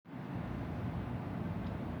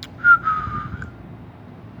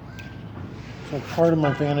So part of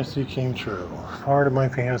my fantasy came true. Part of my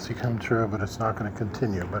fantasy came true, but it's not going to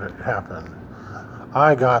continue, but it happened.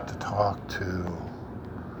 I got to talk to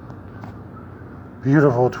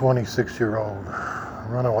beautiful 26-year-old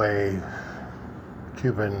runaway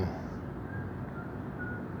Cuban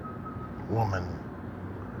woman.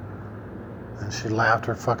 And she laughed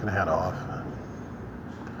her fucking head off.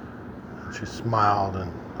 She smiled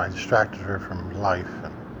and I distracted her from life.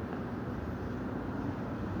 And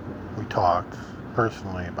we talked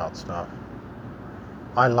personally about stuff.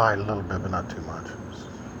 I lied a little bit, but not too much.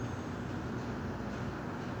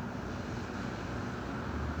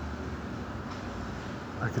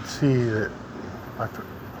 I could see that I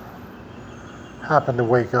happened to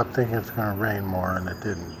wake up thinking it's going to rain more, and it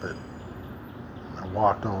didn't. But I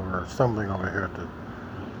walked over, stumbling over here to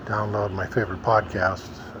download my favorite podcast,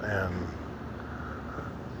 and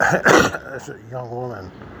as a young woman,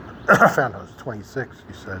 I found I was 26,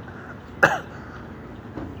 she said,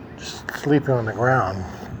 just sleeping on the ground.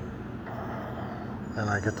 And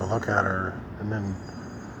I get to look at her, and then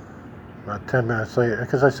about 10 minutes later,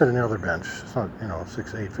 because I sit in the other bench, it's not,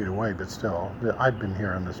 6-8 feet away, but still, I'd been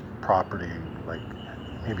here on this property like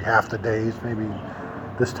maybe half the days, maybe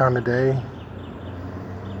this time of day.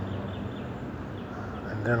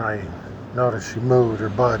 And then I noticed she moved or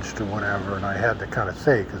budged or whatever, and I had to kind of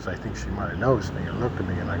say, because I think she might have noticed me, and looked at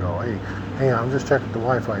me, and I go, hey, I'm just checking the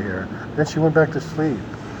Wi-Fi here. Then she went back to sleep,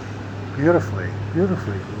 beautifully,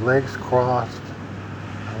 legs crossed.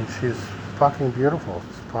 I mean, she's fucking beautiful.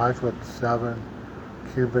 She's 5'7",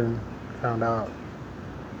 Cuban, found out,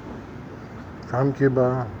 from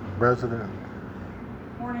Cuba, resident.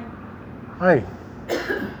 Morning. Hi.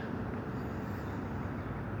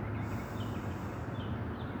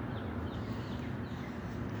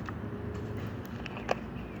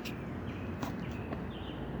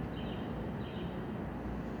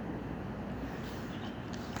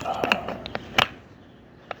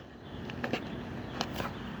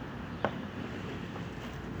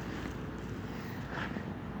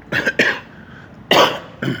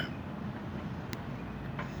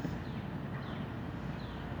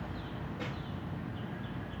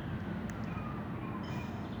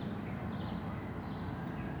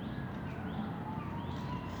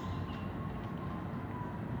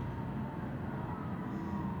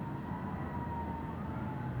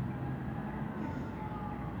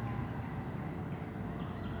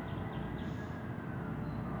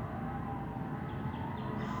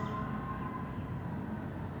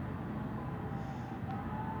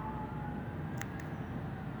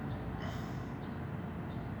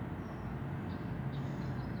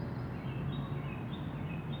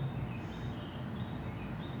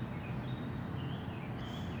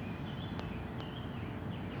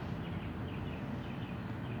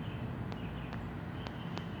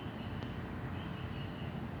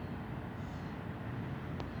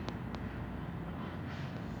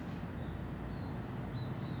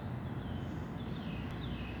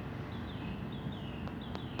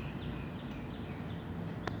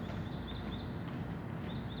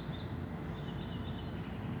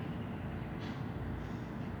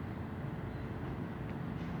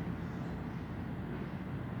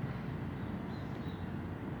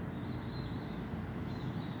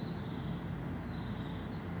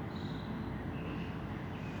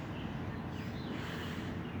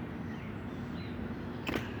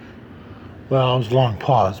 Well, it was a long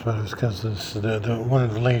pause, but it was because one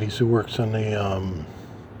of the ladies who works in the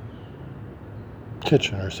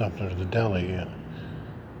kitchen or something, or the deli,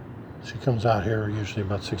 she comes out here usually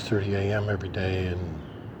about 6:30 a.m. every day and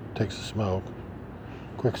takes a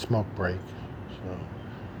quick smoke break. So,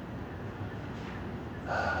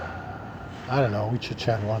 I don't know, we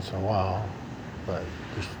chit-chat once in a while, but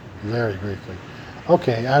just very briefly.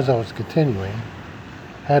 Okay, as I was continuing,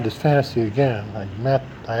 had this fantasy again.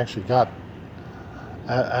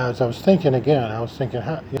 As I was thinking again,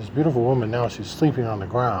 this beautiful woman, now she's sleeping on the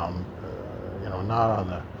ground, not on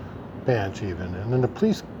the bench even. And then the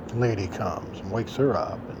police lady comes and wakes her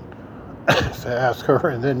up and asks her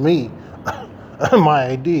and then me my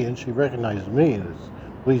ID, and she recognizes me as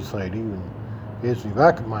police lady and gives me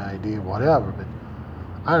back my ID, whatever. But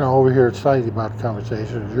I don't know, over here excited about the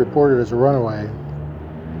conversation. She's reported as a runaway.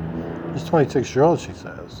 She's 26-year-old, she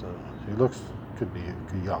says. So she could be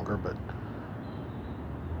younger, but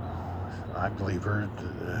I believe her.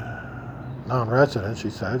 Non-resident, she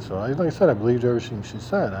said. So, like I said, I believed everything she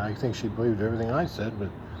said. And I think she believed everything I said, but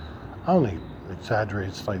I only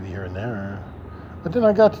exaggerated slightly here and there. But then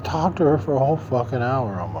I got to talk to her for a whole fucking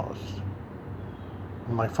hour almost.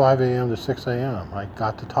 From like 5 a.m. to 6 a.m. I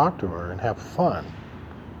got to talk to her and have fun.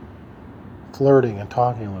 Flirting and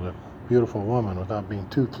talking with a beautiful woman without being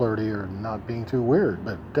too flirty or not being too weird,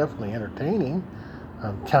 but definitely entertaining.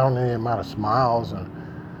 I'm counting the amount of smiles and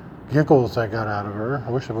giggles I got out of her. I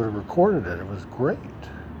wish I would have recorded it. It was great.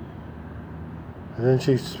 And then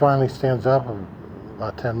she finally stands up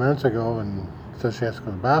about 10 minutes ago and says she has to go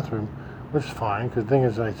to the bathroom, which is fine, because the thing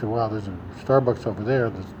is, I said, well, there's a Starbucks over there.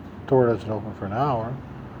 The store doesn't open for an hour.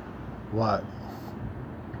 What?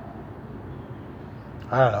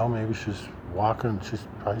 I don't know, maybe she's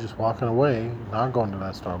probably just walking away, not going to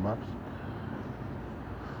that Starbucks.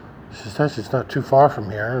 She says she's not too far from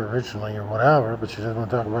here originally or whatever, but she doesn't want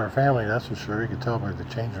to talk about her family, that's for sure. You could tell by the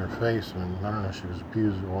change in her face, and I don't know if she was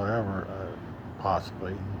abused or whatever,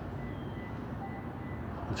 possibly.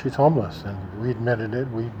 But she's homeless, and we admitted it,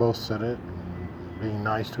 we both said it, and being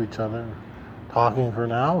nice to each other, talking for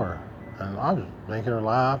an hour. And I was making her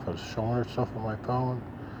laugh, I was showing her stuff on my phone,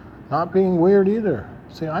 not being weird either.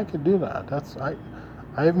 See, I could do that.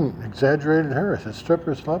 I haven't exaggerated her. I said,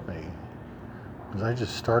 strippers love me. Because I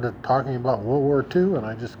just started talking about World War II and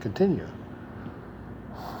I just continue.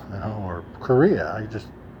 Or Korea. I just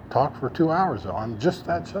talked for 2 hours on just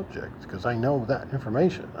that subject because I know that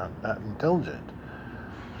information. I'm that intelligent.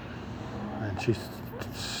 And she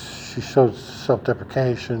shows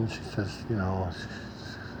self-deprecation. She says, you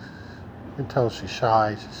can tell she's shy.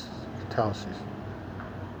 You can tell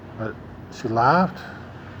but she laughed,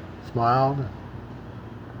 smiled.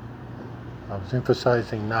 I was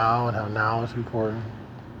emphasizing now and how now is important.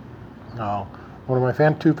 Now, one of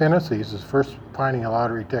my two fantasies is first finding a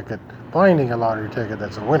lottery ticket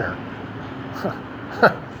that's a winner.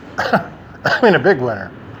 I mean, a big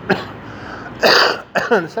winner.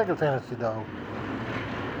 The second fantasy, though,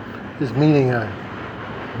 is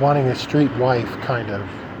wanting a street wife kind of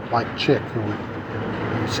like chick who would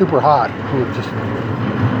be super hot, who would just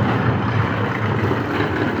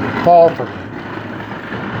fall for me.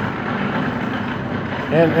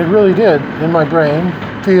 And it really did, in my brain,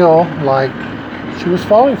 feel like she was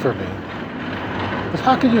falling for me. Because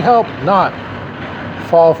how could you help not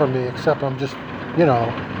fall for me, except I'm just,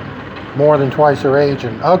 more than twice her age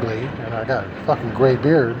and ugly, and I got a fucking gray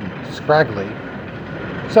beard and scraggly.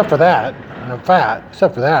 Except for that, and I'm fat,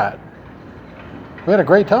 except for that. We had a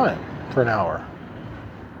great time for an hour.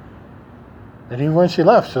 And even when she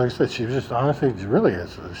left, so I said, she was just, honestly, she really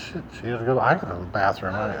is shit. She had to go, I go to the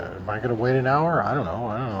bathroom. Am I going to wait an hour? I don't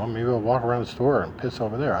know. Maybe I'll walk around the store and piss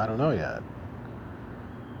over there. I don't know yet.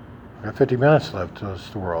 I got 50 minutes left till the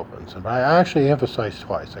store opens. But I actually emphasized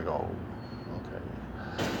twice. I go,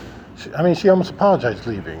 okay. She almost apologized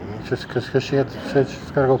leaving, just because she said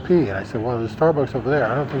she's got to go pee. And I said, well, there's Starbucks over there.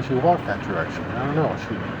 I don't think she walked that direction. I don't know.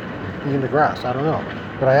 She'd be in the grass. I don't know.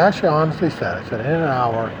 But I actually honestly said, in an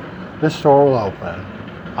hour, this store will open.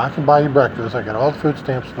 I can buy you breakfast. I got all the food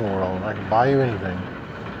stamps in the world. I can buy you anything.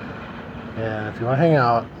 And if you want to hang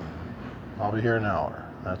out, I'll be here in an hour.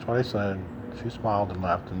 That's what I said. She smiled and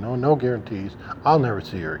left. And no guarantees. I'll never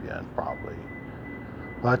see her again, probably.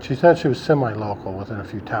 But she said she was semi-local within a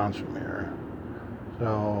few towns from here.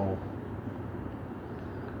 So,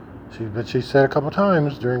 she said a couple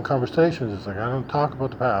times during conversations, it's like, I don't talk about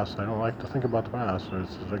the past. I don't like to think about the past. Or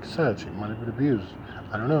it's like I said, she might have been abused.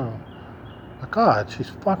 I don't know. But God, she's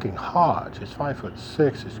fucking hot. She's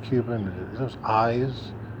 5'6". She's Cuban. Those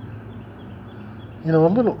eyes. A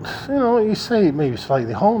little, you say maybe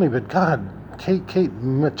slightly homely, but God, Kate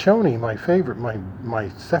Machoni, my favorite, my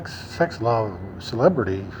sex love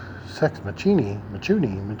celebrity, Machucci,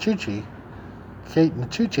 Kate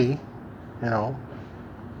Machucci,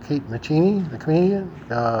 Kate Machini, the comedian.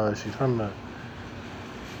 She's from the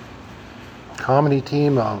comedy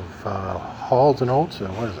team of Halls and Oates.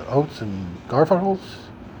 What is it? Oates and Garfunkels?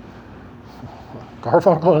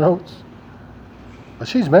 Garfunkel and Oates? But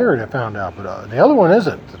she's married, I found out. But the other one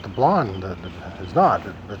isn't. The blonde is not.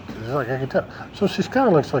 But it's like I can tell. So she kind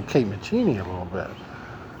of looks like Kate Machini a little bit.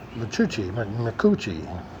 Machucci.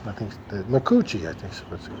 I think is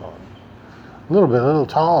what it's called. A little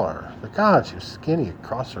taller. But God, she was skinny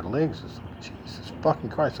across her legs. It's like, Jesus fucking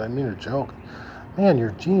Christ, I mean a joke. Man,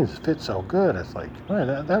 your jeans fit so good. It's like,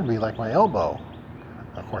 man, that'd be like my elbow.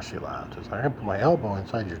 Of course she laughed. It's like, I can put my elbow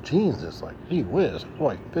inside your jeans. It's like, gee whiz,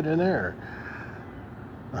 boy, fit in there.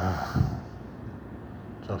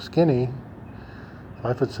 So skinny,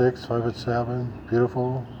 5'6", 5'7",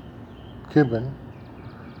 beautiful, Cuban.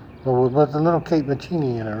 But with a little Kate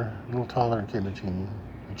Machini in her, a little taller than Kate Machini,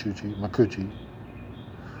 Macucci.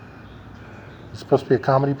 It's supposed to be a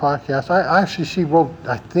comedy podcast. I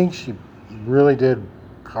think she really did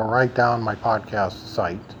write down my podcast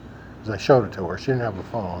site, because I showed it to her. She didn't have a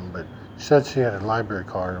phone, but she said she had a library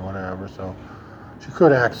card or whatever, so She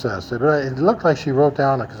could access it, but it looked like she wrote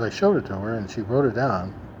down, because I showed it to her and she wrote it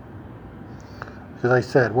down. Because I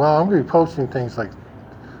said, well, I'm going to be posting things like,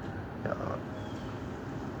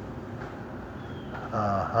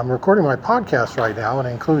 I'm recording my podcast right now and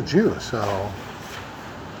it includes you, so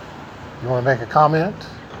you want to make a comment?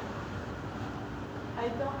 I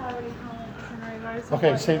don't have any comments in regards to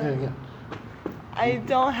Okay, say that again. I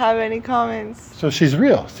don't have any comments. So she's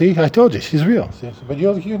real. See, I told you, she's real. See? But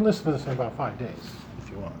you can listen to this in about 5 days if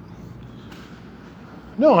you want.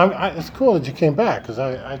 No, it's cool that you came back, because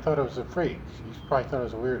I thought it was a freak. You probably thought it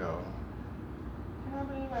was a weirdo. I cannot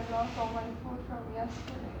believe I lost all my food from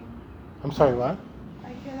yesterday. I'm sorry, what?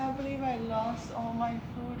 I cannot believe I lost all my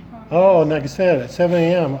food from Oh, yesterday. like I said, at 7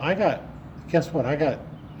 a.m., guess what? I got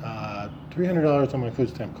 $300 on my food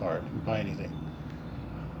stamp card. You can buy anything.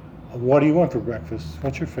 What do you want for breakfast?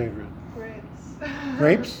 What's your favorite? Grits.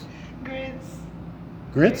 Grapes? Grits.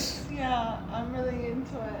 Grits? Yeah, I'm really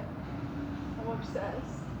into it. I'm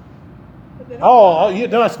obsessed. But they don't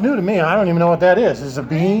No, it's new to me. I don't even know what that is. Is it a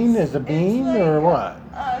bean? Is it a bean it's like, or what?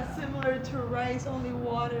 Similar to rice, only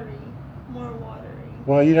watery. More watery.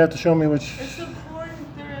 Well, you'd have to show me which. It's a corn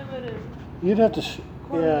derivative. You'd have to.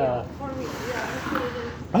 Cornmeal. Cornmeal, yeah, that's what it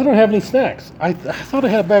is. I don't have any snacks. I thought I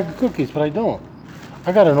had a bag of cookies, but I don't.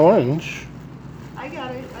 I got an orange. I got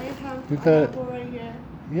it. I have You got an it. apple right here.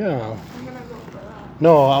 Yeah. I'm gonna go for that.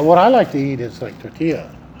 No, what I like to eat is like tortilla.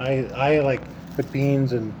 I like with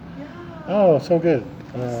beans and. Yeah. Oh, so good.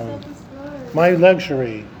 This stuff is good. My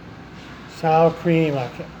luxury, sour cream.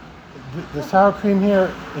 The sour cream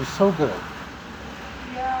here is so good.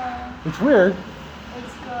 Yeah, It's weird,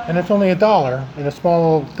 it's good. and it's only $1 in a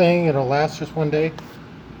small little thing. It'll last just one day.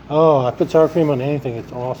 Oh, I put sour cream on anything.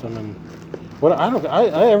 It's awesome. And what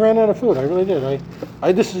I ran out of food. I really did.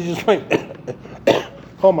 This is just like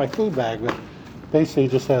called my food bag, but basically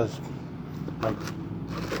it just has my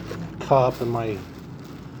cup and my.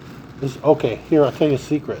 Okay, here I'll tell you a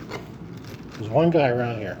secret. There's one guy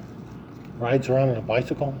around here, rides around on a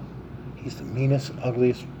bicycle. He's the meanest,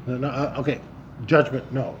 ugliest. Okay,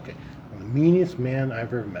 judgment. No. Okay, the meanest man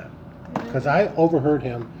I've ever met. Because I overheard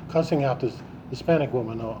him cussing out this Hispanic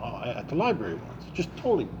woman at the library once, just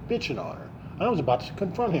totally bitching on her. And I was about to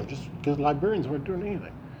confront him just because librarians weren't doing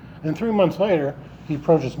anything. And 3 months later, he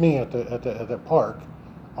approaches me at the park.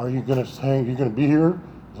 Are you gonna hang? You gonna be here?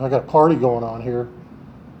 So I got a party going on here.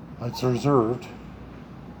 It's reserved.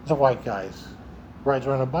 It's a white guy. Rides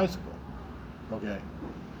around on a bicycle. Okay.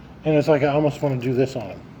 And it's like I almost want to do this on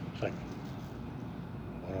him. It's like,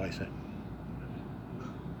 what do I say?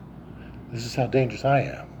 This is how dangerous I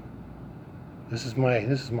am. This is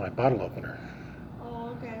my bottle opener.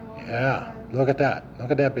 Oh, okay. Well, Yeah. Look at that.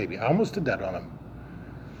 Look at that baby. I almost did that on him.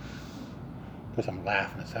 Because I'm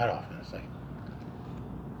laughing his head off, and it's like,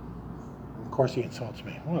 of course he insults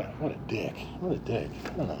me. What a dick. What a dick. I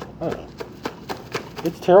don't know.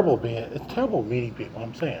 It's terrible meeting people.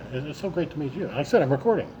 I'm saying it's so great to meet you. Like I said, I'm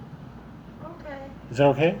recording. Okay, Is that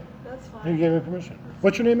okay? that's You fine. gave me permission.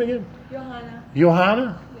 What's your name again? Johanna.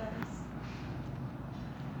 Johanna? Yes.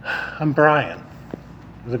 I'm Brian.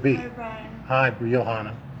 With a B. Hi, Brian. Hi,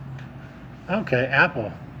 Johanna. Okay,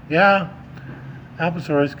 apple. Yeah, apples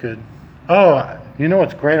are always good. Oh, you know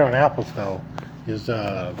what's great on apples though is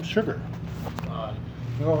sugar.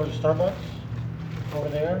 You go over to Starbucks over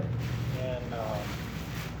there, and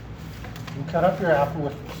you cut up your apple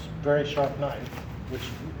with this very sharp knife, which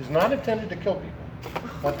is not intended to kill people,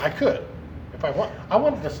 but I could if I want. I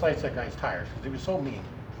wanted to slice that guy's tires because he was so mean.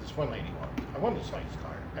 This one lady wanted. I wanted to slice his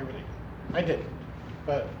tire. I really did. I didn't,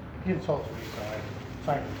 but he insulted me, so I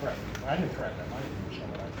signed a threat. I didn't threaten him. I didn't show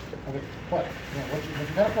what I. Okay, but what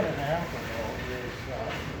you got to put in an apple though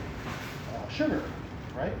is sugar,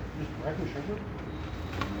 right? Just regular sugar.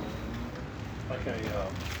 Like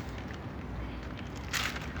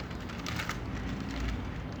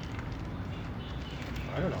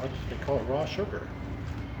I don't know. They call it raw sugar.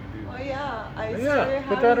 Oh yeah, I started Yeah,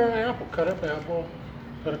 put having. that on an apple. Cut up apple.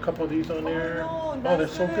 Put a couple of these on there. Oh no, they're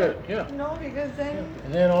that's so gonna- good. Yeah. No, because then Yeah.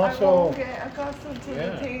 And then I also, won't get accustomed to yeah.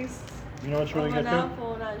 the taste you know what's really of good an too?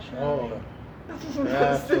 apple naturally. Oh, That's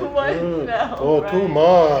too so much good. now. Oh, right? too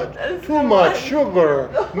much. That's Too too much much.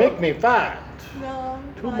 sugar. Make me fat. No,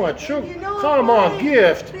 Too fine. much sugar. You know, Come I'm on, fine.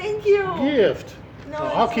 gift. Thank you. Gift. No,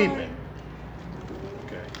 I'll it's keep fine. it.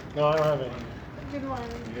 Okay. No, I don't have any. Good one.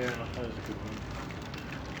 Yeah, that was a good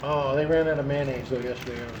one. Oh, they ran out of mayonnaise though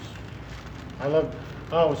yesterday.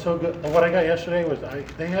 Oh, it was so good. What I got yesterday was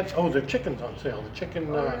they had the chicken's on sale. The chicken,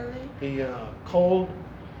 really? the cold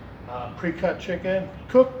pre-cut chicken,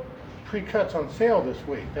 cooked pre-cuts on sale this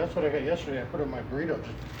week. That's what I got yesterday. I put it in my burrito,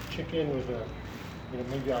 just chicken with You know,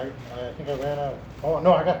 maybe I think I ran out. Oh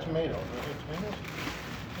no, I got tomatoes. Did I get tomatoes?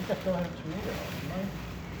 I think I still have tomatoes.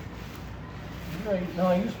 No,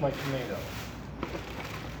 I used my tomato.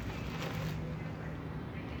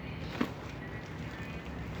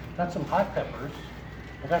 Got some hot peppers.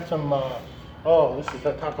 I got some. Oh, this is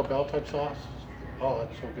that Taco Bell type sauce. Oh,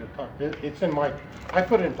 that's so good. It's in my. I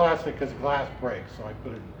put it in plastic because glass breaks, so I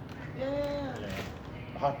put it. Yeah.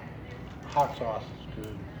 Yeah. Hot sauce is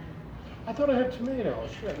good. I thought I had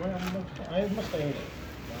tomatoes. Shit, man, I must have ate it.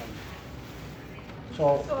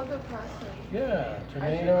 So So depressing. yeah, I should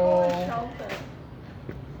tomato. call a shelter.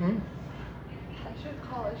 Hmm? I should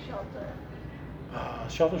call a shelter.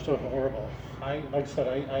 Shelters are horrible. Like I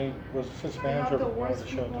said, I was assistant They have manager the of one of worst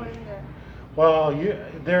the people shelters. in there. Well,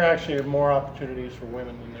 there actually are more opportunities for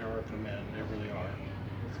women than there are for men. There really are.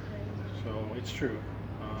 It's crazy. So it's true.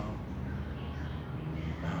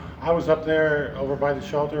 I was up there over by the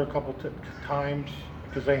shelter a couple times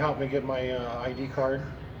because they helped me get my ID card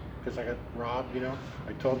because I got robbed. You know,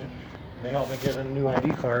 I told you. They helped me get a new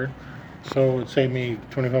ID card, so it saved me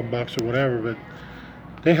 $25 or whatever. But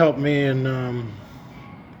they helped me, and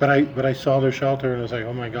but I saw their shelter and I was like,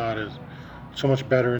 oh my God, it's so much better.